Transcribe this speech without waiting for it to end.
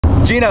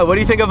Gino, what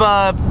do you think of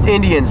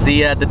Indians,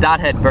 the dot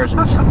head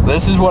versions?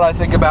 This is what I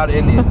think about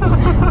Indians.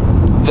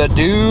 The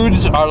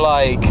dudes are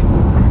like,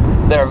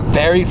 they're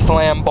very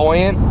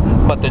flamboyant,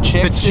 but the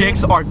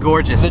chicks are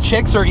gorgeous. The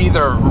chicks are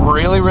either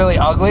really, really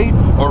ugly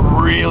or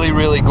really,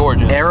 really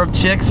gorgeous. Arab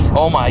chicks.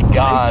 Oh my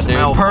God, dude.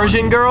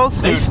 Persian girls.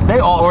 Dude, they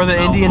all. Or the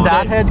Indian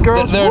dot head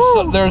girls.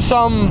 There's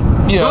some,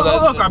 you know.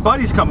 Look, our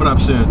buddy's coming up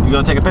soon. You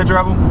gonna take a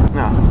picture of him?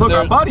 No. Look,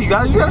 our buddy. You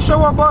gotta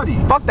show our buddy.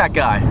 Fuck that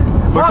guy.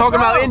 We're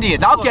talking about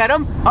Indians. I'll get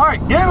him. All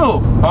right, get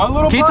him. Our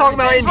little Keep talking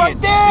about Indians.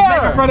 Right there. He's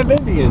making fun of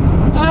Indians.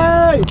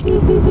 Hey.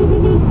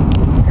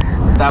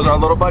 That was our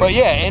little buddy. But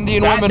yeah,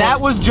 Indian women.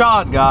 That was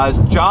John, guys.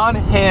 John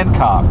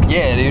Hancock.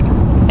 Yeah, dude.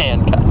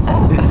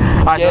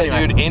 Hancock.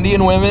 Yeah, dude.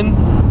 Indian women.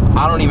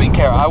 I don't even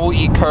care. I will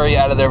eat curry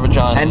out of their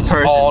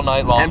vaginas all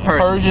night long. And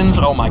Persians,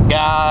 oh my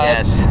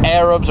God. Yes.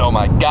 Arabs, oh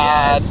my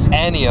God. Yes.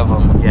 Any of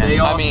them. Yes. They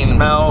all I mean,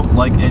 smell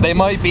like Indians. they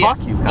might be. Fuck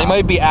you, they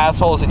might be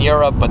assholes in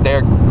Europe, but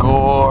they're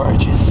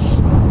gorgeous.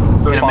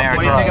 So in America.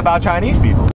 What do you think about Chinese people?